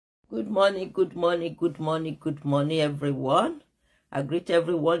Good morning, good morning, good morning, good morning, everyone. I greet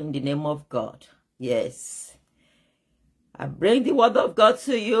everyone in the name of God. Yes. I bring the word of God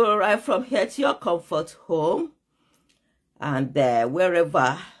to you right from here to your comfort home. And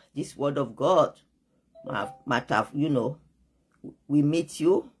wherever this word of God might have, we meet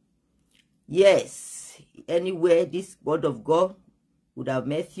you. Yes. Anywhere this word of God would have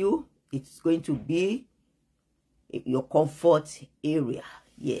met you, it's going to be your comfort area.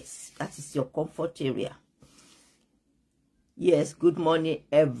 Yes, that is your comfort area. Yes, good morning,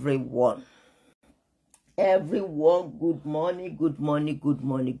 everyone. Everyone, good morning, good morning, good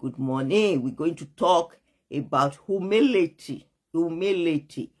morning, good morning. We're going to talk about humility.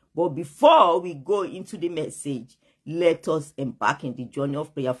 Humility. But before we go into the message, let us embark in the journey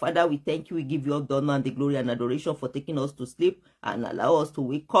of prayer. Father, we thank you. We give you all the honor and the glory and adoration for taking us to sleep and allow us to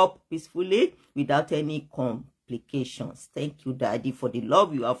wake up peacefully without any complications. Thank you, Daddy, for the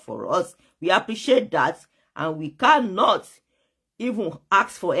love you have for us. We appreciate that, and we cannot even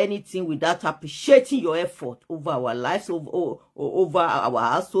ask for anything without appreciating your effort over our lives, over our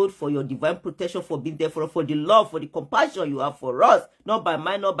household, for your divine protection, for being there for us, for the love, for the compassion you have for us, not by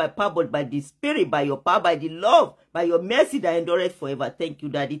mind, not by power, but by the Spirit, by your power, by the love, by your mercy that endureth forever. Thank you,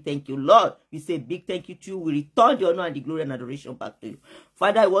 Daddy. Thank you, Lord. We say big thank you to you. We return the honor and the glory and adoration back to you.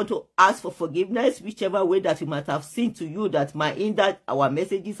 Father, I want to ask for forgiveness, whichever way that we might have sinned to you, that might hinder our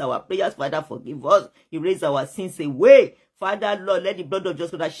messages, our prayers. Father, forgive us. Erase our sins away. Father, Lord, let the blood of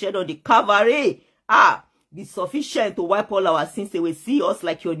Jesus that shed on the Calvary be sufficient to wipe all our sins away. See us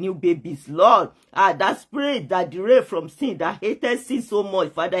like your new babies, Lord. That spirit that derailed from sin, that hated sin so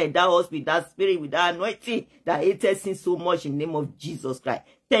much, Father, endow us with that spirit, with that anointing that hated sin so much in the name of Jesus Christ.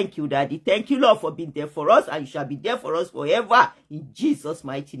 Thank you, Daddy. Thank you, Lord, for being there for us, and you shall be there for us forever. In Jesus'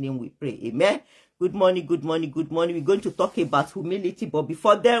 mighty name we pray. Amen. Good morning, good morning, good morning. We're going to talk about humility, but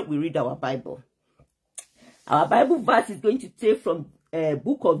before that, we read our Bible. Our Bible verse is going to take from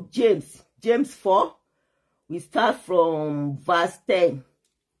book of James, James 4. We start from verse 10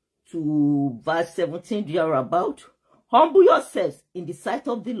 to verse 17, thereabout. Humble yourselves in the sight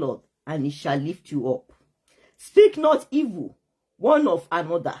of the Lord, and he shall lift you up. Speak not evil one of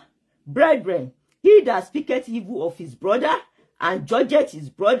another. Brethren, he that speaketh evil of his brother, and judgeth his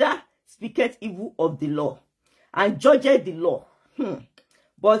brother, speaketh evil of the law, and judgeth the law.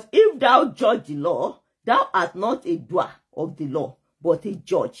 But if thou judge the law, thou art not a doer of the law, but a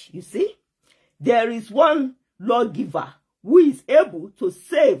judge. You see, there is one lawgiver who is able to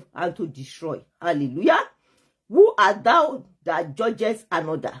save and to destroy. Hallelujah. Who art thou that judgest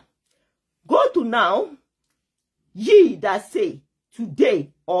another? Go to now, ye that say,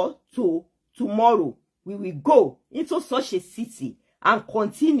 today or to tomorrow we will go into such a city and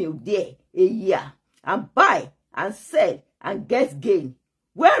continue there a year, and buy and sell and get gain.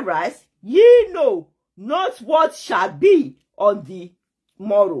 Whereas ye know not what shall be on the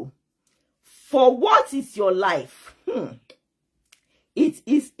morrow. For what is your life? It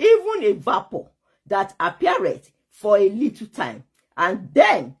is even a vapor that appeareth for a little time, and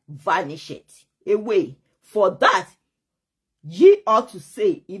then vanisheth away. For that ye ought to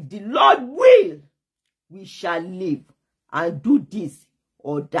say, if the Lord will, we shall live and do this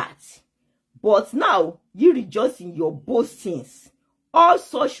or that. But now ye rejoice in your boastings. All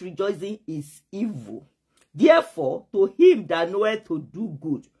such rejoicing is evil. Therefore, to him that knoweth to do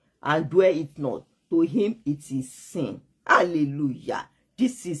good and doeth it not, to him it is sin. Hallelujah.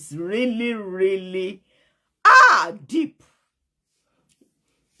 This is really, really deep.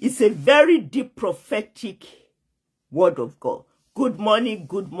 It's a very deep prophetic word of God. Good morning,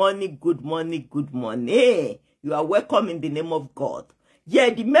 good morning, good morning, good morning. You are welcome in the name of God. Yeah,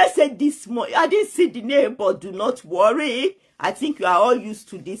 the message this morning, I didn't see the name, but do not worry. I think you are all used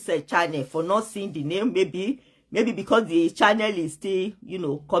to this channel for not seeing the name. Maybe because the channel is still,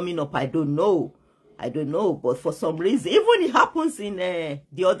 coming up. I don't know. But for some reason, even it happens in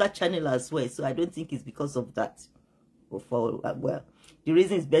the other channel as well. So I don't think it's because of that. Well, the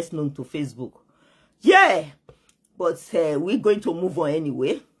reason is best known to Facebook. Yeah, but we're going to move on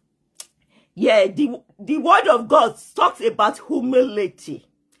anyway. Yeah, the word of God talks about humility.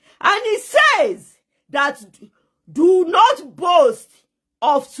 And it says that do not boast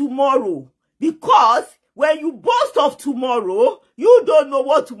of tomorrow, because when you boast of tomorrow, you don't know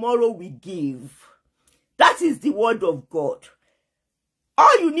what tomorrow will give. That is the word of God.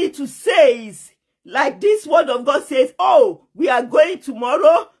 All you need to say is, like this word of God says, oh, we are going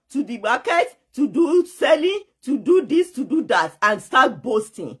tomorrow to the market to do selling, to do this, to do that, and start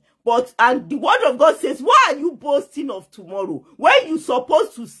boasting. And the word of God says, why are you boasting of tomorrow? When you're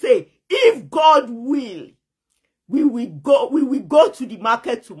supposed to say, if God will, we will go to the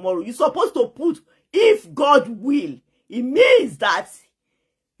market tomorrow. You're supposed to put, if God will. It means that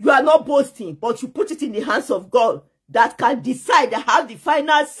you are not boasting, but you put it in the hands of God that can decide and have the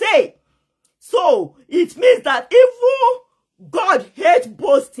final say. So it means that even God hates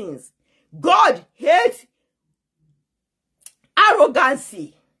boastings. God hates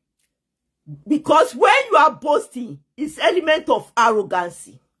arrogancy. Because when you are boasting, it's element of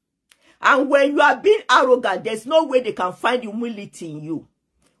arrogancy. And when you are being arrogant, there's no way they can find humility in you.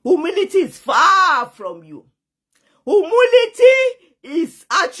 Humility is far from you. Humility is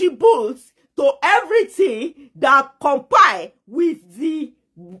attributes to everything that compile with the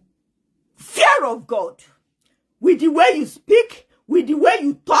fear of God. With the way you speak, with the way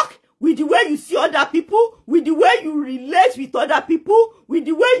you talk, with the way you see other people, with the way you relate with other people, with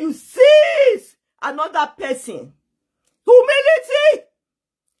the way you see another person. Humility.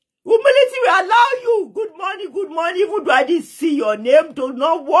 Humility will allow you. Good morning, even though I didn't see your name, do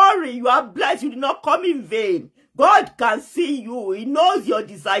not worry. You are blessed. You did not come in vain. God can see you. He knows your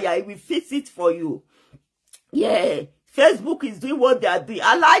desire. He will fix it for you. Yeah. Facebook is doing what they are doing.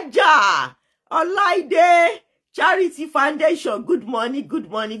 Elijah. Olaide. Charity Foundation. Good morning.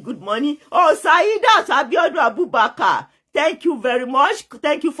 Oh, Saida Abiodun Abubakar. Thank you very much.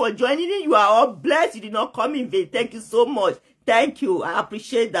 Thank you for joining in. You are all blessed. You did not come in vain. Thank you so much. Thank you. I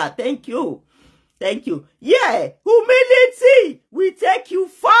appreciate that. Thank you. Thank you. Yeah. Humility will take you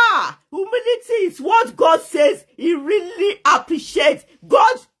far. Humility is what God says He really appreciates.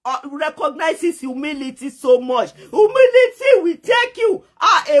 God recognizes humility so much. Humility will take you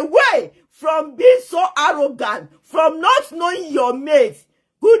away from being so arrogant, from not knowing your mate.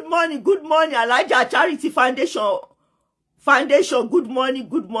 Good morning, Elijah Charity Foundation. Good morning,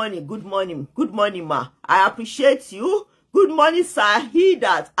 ma. I appreciate you. Good morning,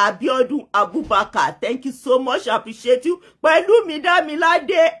 Sahidat Abiodun Abubakar. Thank you so much. I appreciate you. Pelumi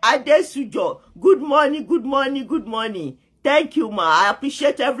Damilade Adesujo. Good morning. Thank you, ma. I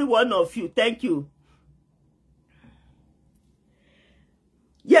appreciate every one of you. Thank you.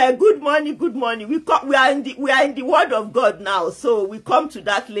 Yeah, good morning. We are in the word of God now, so we come to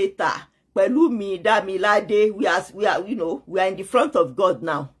that later. Pelumi Damilade, we are in the front of God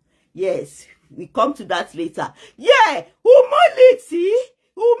now. Yes. We come to that later. Yeah, humility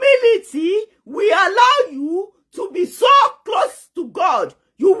will allow you to be so close to God.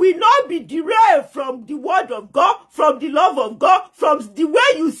 You will not be derailed from the word of God, from the love of God, from the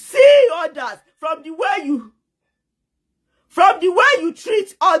way you see others, from the way you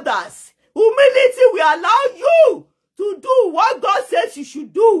treat others. Humility will allow you to do what God says you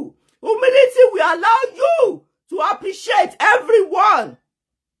should do. Humility will allow you to appreciate everyone.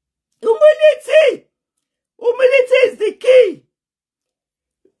 Humility is the key.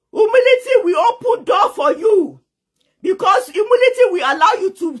 Humility will open door for you, because humility will allow you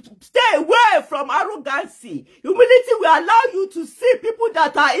to stay away from arrogancy. Humility will allow you to see people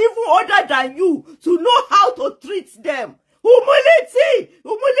that are even older than you, to know how to treat them. Humility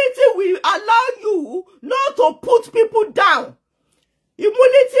will allow you not to put people down.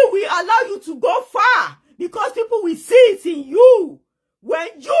 Humility will allow you to go far, because people will see it in you. When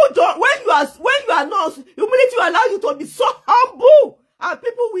you are not, humility will allow you to be so humble, and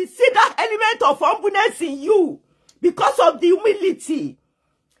people will see that element of humbleness in you because of the humility.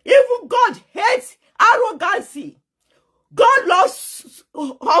 Even God hates arrogancy. God loves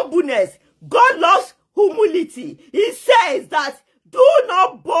humbleness. God loves humility. He says that do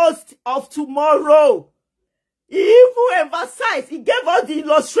not boast of tomorrow. He even emphasized, he gave us the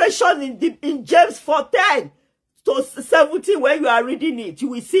illustration in James 4:10. to 17, when you are reading it, you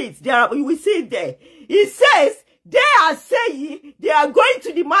will see it there. You will see it there. He says they are saying they are going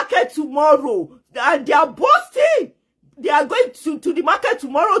to the market tomorrow, and they are boasting. They are going to the market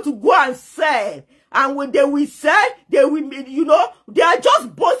tomorrow to go and sell. And when they will sell, they will, they are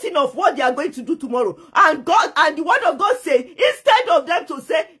just boasting of what they are going to do tomorrow. And God, and the word of God says, instead of them to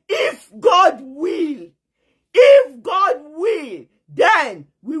say, if God will, then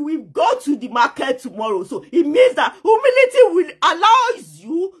we will go to the market tomorrow. So it means that humility will allow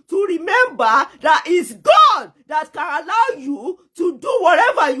you to remember that it's God that can allow you to do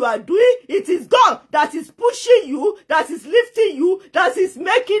whatever you are doing. It is God that is pushing you, that is lifting you, that is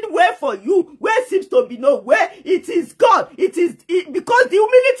making way for you where seems to be no way. It is God. Because the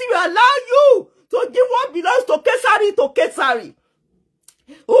humility will allow you to give what belongs to Kesari.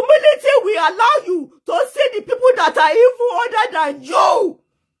 Humility will allow you to see the people that are even older than you,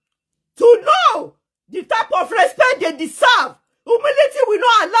 to know the type of respect they deserve. Humility will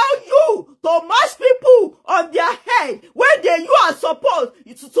not allow you to mash people on their head when you are supposed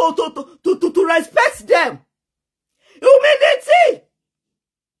to respect them. Humility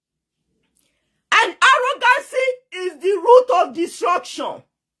and arrogancy is the root of destruction.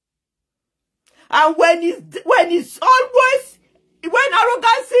 And when arrogancy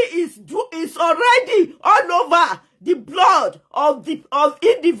is already all over the blood of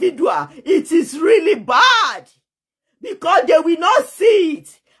individual, it is really bad, because they will not see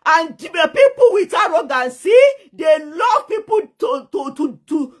it. And the people with arrogancy, they love people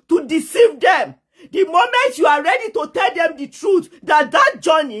to deceive them. The moment you are ready to tell them the truth, that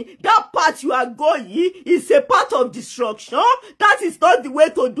journey, that path you are going is a path of destruction, that is not the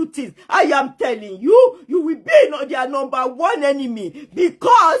way to do things. I am telling you, you will be their number one enemy,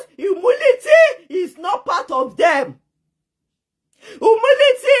 because humility is not part of them.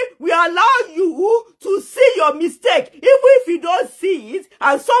 Humility will allow you to see your mistake, even if you don't see it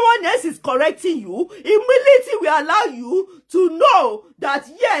and someone else is correcting you. Humility will allow you to know that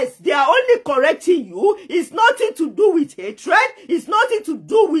yes, they are only correcting you. It's nothing to do with hatred. It's nothing to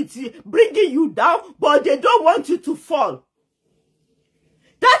do with bringing you down, but they don't want you to fall.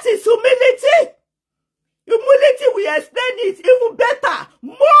 That is humility. Humility will explain it even better,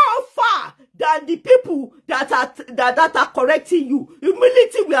 more far than the people that are correcting you.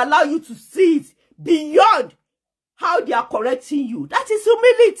 Humility will allow you to see it beyond how they are correcting you. That is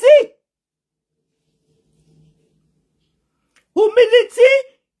humility. Humility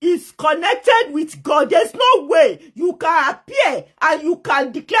is connected with God. There's no way you can appear and you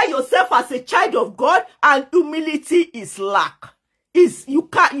can declare yourself as a child of God and humility is lack. You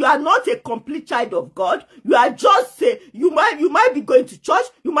are not a complete child of God. You are just you might be going to church,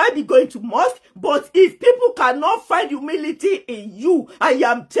 you might be going to mosque, but if people cannot find humility in you, I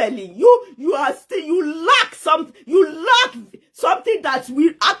am telling you, you lack something that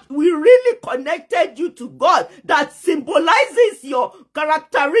will really connected you to God, that symbolizes your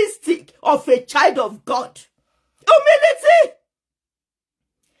characteristic of a child of God. Humility.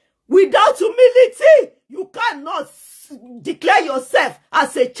 Without humility, you cannot declare yourself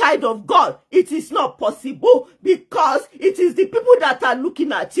as a child of God. It is not possible, because it is the people that are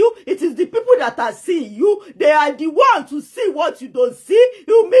looking at you, it is the people that are seeing you, they are the ones to see what you don't see.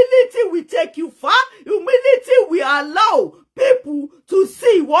 Humility will take you far. Humility will allow people to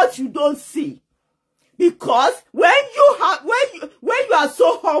see what you don't see. Because when you are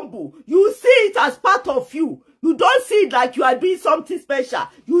so humble, you see it as part of you. You don't see it like you are doing something special.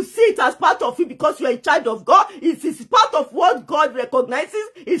 You see it as part of you because you are a child of God. It is part of what God recognizes.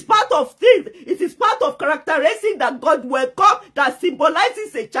 It's part of things. It is part of characteristics that God welcomes, that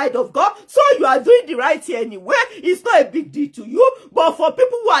symbolizes a child of God. So you are doing the right thing anyway. It's not a big deal to you. But for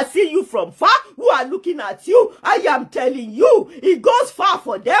people who are seeing you from far, who are looking at you, I am telling you, it goes far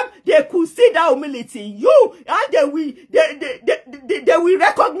for them. They could see that humility in you, and they will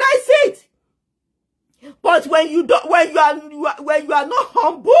recognize it. But when you are not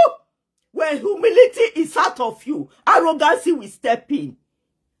humble, when humility is out of you, arrogancy will step in.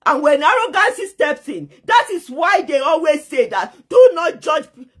 And when arrogancy steps in, that is why they always say that do not judge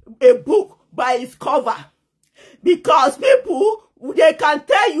a book by its cover. Because people, they can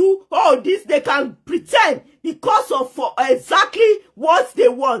tell you, oh, this, they can pretend because of exactly what they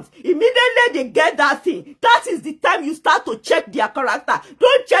want. Immediately they get that thing. That is the time you start to check their character.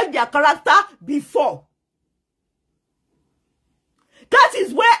 Don't check their character before. That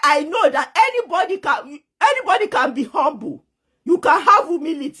is where I know that anybody can be humble. You can have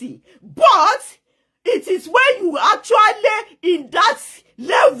humility. But it is when you actually in that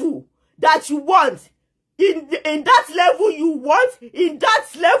level that you want. In that level you want, in that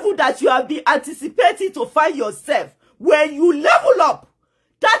level that you have been anticipating to find yourself. When you level up,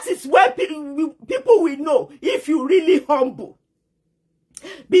 that is where people will know if you really humble.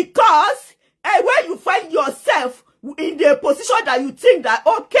 Because when you find yourself in the position that you think that,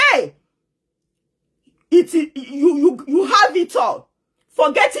 okay, you have it all,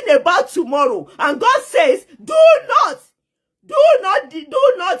 forgetting about tomorrow. And God says, do not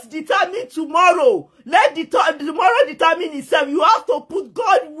determine tomorrow. Let tomorrow determine itself. You have to put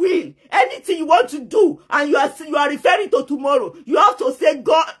God will. Anything you want to do, and you are referring to tomorrow, you have to say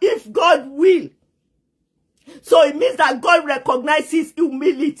God, if God will. So it means that God recognizes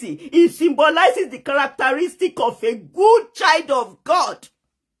humility. It symbolizes the characteristic of a good child of God.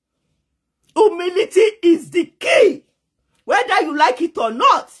 Humility is the key. Whether you like it or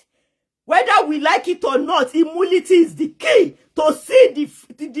not, whether we like it or not, humility is the key to see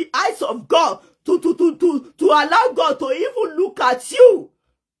the eyes of God, to allow God to even look at you.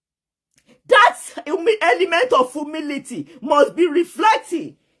 That element of humility must be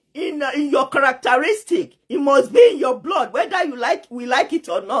reflected in your characteristic. It must be in your blood, whether we like it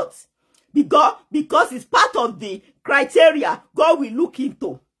or not. because it's part of the criteria God will look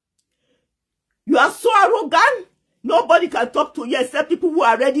into. You are so arrogant, nobody can talk to you except people who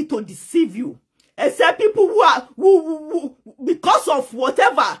are ready to deceive you. Except people who because of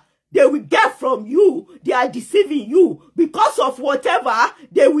whatever they will get from you, they are deceiving you. Because of whatever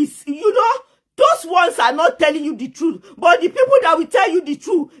they will, those ones are not telling you the truth. But the people that will tell you the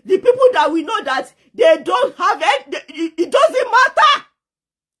truth, the people that will know that they don't have it doesn't matter.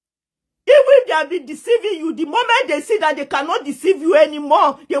 Even if they have been deceiving you, the moment they see that they cannot deceive you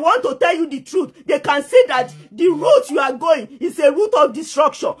anymore, they want to tell you the truth. They can see that the route you are going is a route of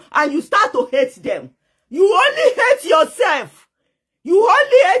destruction, and you start to hate them. You only hate yourself. You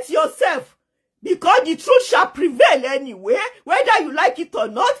only hate yourself. Because the truth shall prevail anyway. Whether you like it or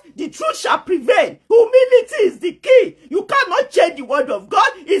not, the truth shall prevail. Humility is the key. You cannot change the word of God.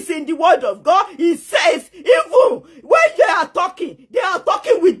 It's in the word of God. It says, even when they are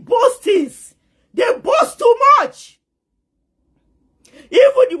talking with boastings. They boast too much.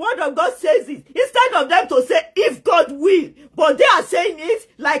 Even the word of God says it. Instead of them to say, if God will. But they are saying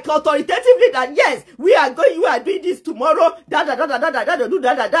it like authoritatively that, yes, you are doing this tomorrow.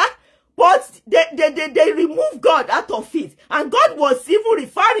 But they remove God out of it. And God was even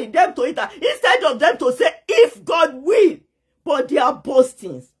referring them to it. Instead of them to say, if God will. But they are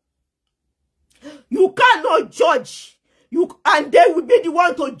boastings. You cannot judge. And they will be the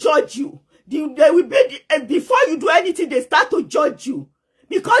one to judge you. They will be before you do anything, they start to judge you.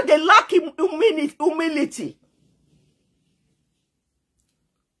 Because they lack humility.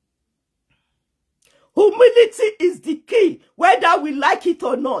 Humility is the key, whether we like it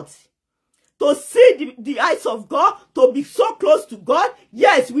or not. To see the eyes of God, to be so close to God,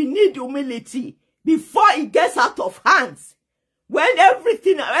 yes, we need humility before it gets out of hands. When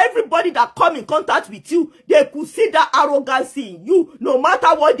everybody that come in contact with you, they could see that arrogancy in you. No matter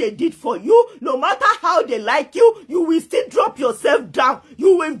what they did for you, no matter how they like you, you will still drop yourself down.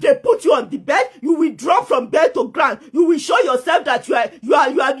 If they put you on the bed, you will drop from bed to ground. You will show yourself that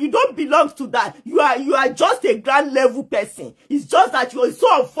you don't belong to that. You are just a ground level person. It's just that you are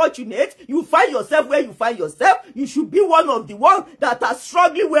so unfortunate. You find yourself where you find yourself. You should be one of the ones that are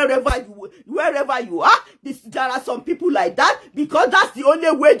struggling wherever you are. There are some people like that. Because that's the only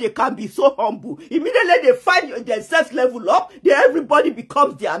way they can be so humble. Immediately they find themselves level up, everybody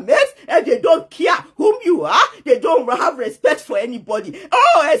becomes their mates, and they don't care whom you are. They don't have respect for anybody.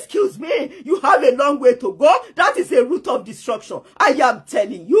 Oh, excuse me, you have a long way to go. That is a route of destruction. I am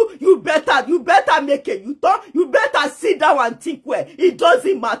telling you, you better make a U-turn. You better sit down and think well. It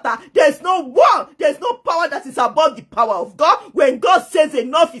doesn't matter. There's no power that is above the power of God. When God says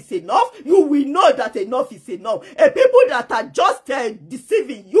enough is enough, you will know that enough is enough. And people that are just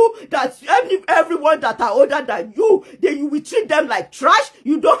deceiving you, that everyone that are older than you, you will treat them like trash.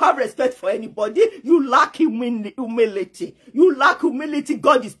 You don't have respect for anybody. You lack humility. You lack humility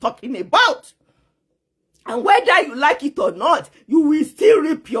God is talking about. And whether you like it or not, you will still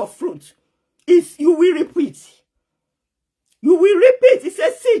reap your fruit. You will reap it. You will reap it. It's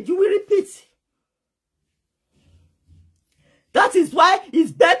a seed. You will reap it. That is why it's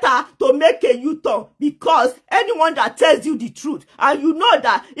better to make a U-turn, because anyone that tells you the truth, and you know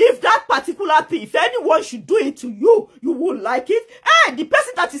that if that particular thing, if anyone should do it to you, you won't like it. And the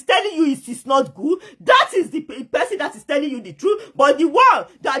person that is telling you it is not good, that is the person that is telling you the truth. But the one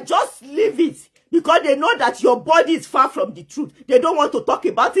that just leave it, because they know that your body is far from the truth. They don't want to talk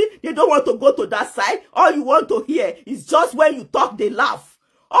about it. They don't want to go to that side. All you want to hear is just when you talk, they laugh.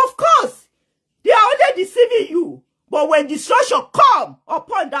 Of course, they are only deceiving you. But when destruction come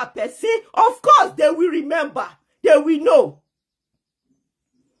upon that person, of course, they will remember. They will know.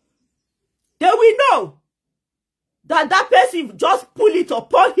 They will know that person just pull it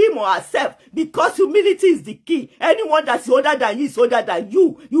upon him or herself, because humility is the key. Anyone that's older than you is older than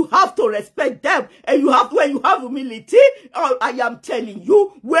you. You have to respect them. And when you have humility, I am telling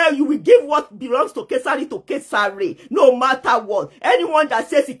you, where you will give what belongs to Kesari, no matter what. Anyone that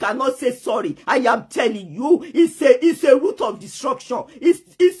says he cannot say sorry, I am telling you, it's a root of destruction. It's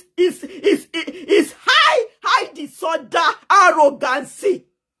high disorder, arrogancy.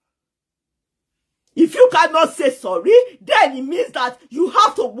 If you cannot say sorry, then it means that you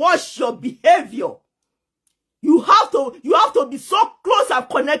have to watch your behavior. You have to be so close and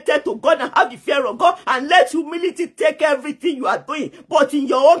connected to God and have the fear of God and let humility take everything you are doing. But in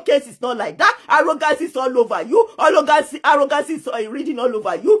your own case, it's not like that. Arrogance is all over you. Arrogance is reading all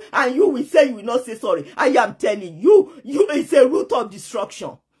over you, and you will say you will not say sorry. I am telling you, it's a root of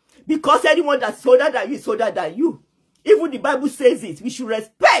destruction. Because anyone that's older than you is older than you. Even the Bible says it. We should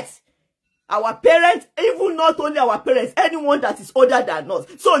respect Our parents, even not only our parents, anyone that is older than us.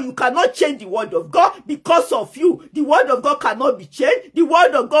 So you cannot change the word of God because of you. The word of God cannot be changed. The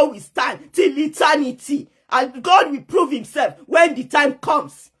word of God will stand till eternity. And God will prove himself when the time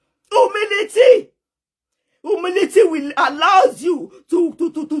comes. Humility. Humility will allows you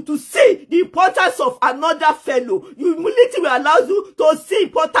to see the importance of another fellow. Humility will allow you to see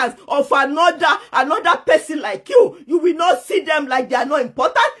importance of another person like you. You will not see them like they are not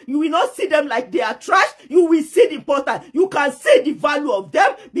important. You will not see them like they are trash. You will see the importance. You can see the value of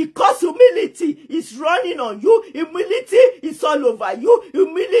them because humility is running on you. Humility is all over you.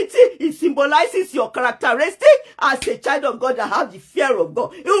 Humility, it symbolizes your characteristic as a child of God that have the fear of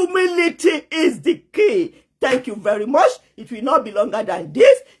God. Humility is the key. Thank you very much. It will not be longer than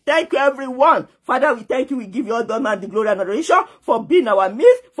this. Thank you, everyone. Father, we thank you. We give you all the honor and the glory and adoration for being our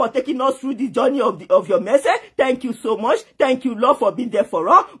midst, for taking us through the journey of your message. Thank you so much. Thank you, Lord, for being there for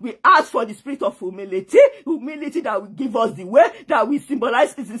us. We ask for the spirit of humility, humility that will give us the way, that will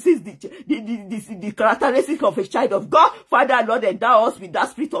symbolize the characteristic of a child of God. Father, Lord, endow us with that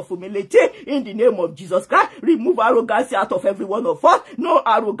spirit of humility in the name of Jesus Christ. Remove arrogancy out of every one of us. No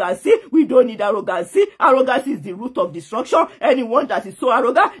arrogancy. We don't need arrogancy. Arrogancy is the root of destruction. Anyone that is so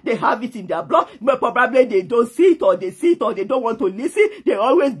arrogant, they have it in their blood, but probably they don't see it, or they see it, or they don't want to listen. They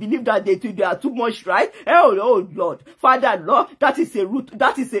always believe that they are too much right. Oh Lord, Father, Lord, that is a root,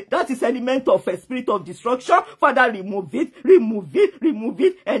 that is element of a spirit of destruction. Father, remove it,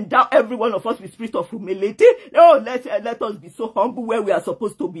 and endow every one of us with spirit of humility. Oh, let us be so humble where we are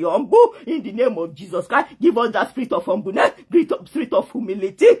supposed to be humble in the name of Jesus Christ. Give us that spirit of humbleness, spirit of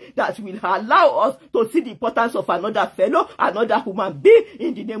humility that will allow us to see the importance of another fellow, another human being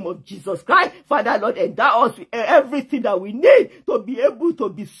in the name of Jesus Christ. Father, Lord, endow us with everything that we need to be able to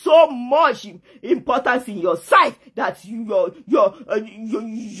be so much importance in your sight that your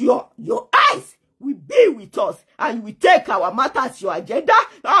eyes will be with us and you will take our matters, your agenda.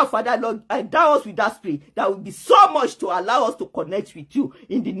 Oh, Father, Lord, endow us with that spirit that will be so much to allow us to connect with you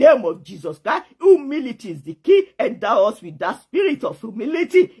in the name of Jesus Christ. Humility is the key. Endow us with that spirit of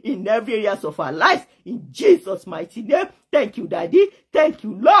humility in every areas of our lives. In Jesus' mighty name. Thank you, Daddy. Thank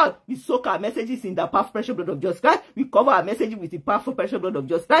you, Lord. We soak our messages in the powerful precious blood of Jesus Christ. We cover our messages with the powerful precious blood of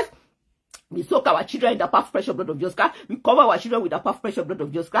Jesus Christ. We soak our children in the powerful precious blood of Jesus Christ. We cover our children with the powerful precious blood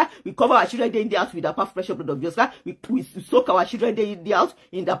of Jesus Christ. We cover our children day in the house with the powerful precious blood of Jesus Christ. We soak our children day in the house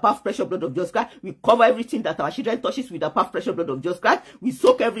in the powerful precious blood of Jesus Christ. We cover everything that our children touches with the powerful precious blood of Jesus Christ. We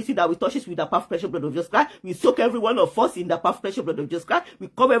soak everything that we touches with the powerful precious blood of Jesus Christ. We soak every one of us in the powerful precious blood of Jesus Christ. We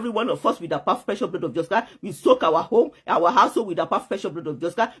cover every one of us with the powerful precious blood of Jesus Christ. We soak our home, our household with the powerful precious blood of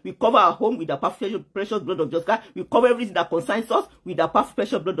Jesus Christ. We cover our home with the powerful precious blood of Jesus Christ. We cover everything that concerns us with the powerful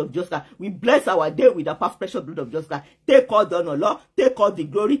precious blood of Jesus Christ. We bless our day with the powerful precious blood of Jesus Christ. Take all the honor, Lord. Take all the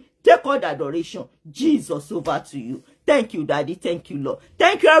glory. Take all the adoration. Jesus, over to you. Thank you, Daddy. Thank you, Lord.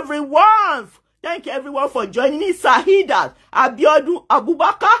 Thank you, everyone. Thank you, everyone, for joining in. Sahidat, Abiodun,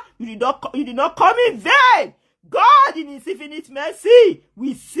 Abubakar, you did not come in vain. God, in his infinite mercy,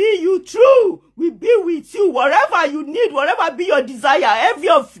 we see you through. We be with you. Whatever you need, whatever be your desire, every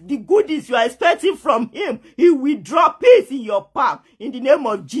of the goodies you are expecting from him, he will drop peace in your palm. In the name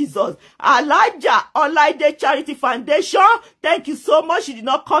of Jesus. Elijah, Olaide Charity Foundation, thank you so much. You did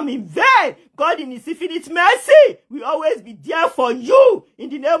not come in vain. God, in his infinite mercy, will always be there for you. In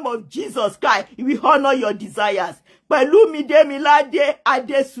the name of Jesus Christ, he will honor your desires. Pelumide Milade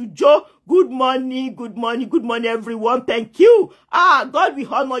Adesujo. Good morning, everyone. Thank you. God, we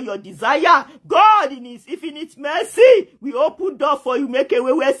honor your desire. God, in his infinite mercy, we open door for you, make a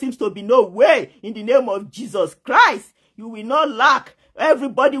way where seems to be no way. In the name of Jesus Christ, you will not lack.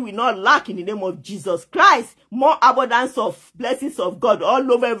 Everybody will not lack in the name of Jesus Christ. More abundance of blessings of God all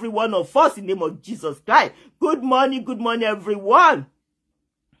over every one of us in the name of Jesus Christ. Good morning, everyone.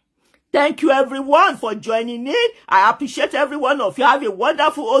 Thank you, everyone, for joining in. I appreciate every one of you. Have a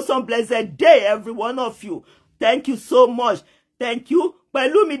wonderful, awesome, blessed day, every one of you. Thank you so much. Thank you.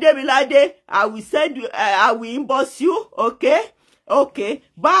 Pelumide Milade, I will send you, I will inbox you, okay? Okay.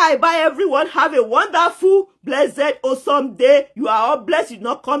 Bye, everyone. Have a wonderful, blessed, awesome day. You are all blessed. You're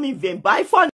not coming in vain. Bye for now.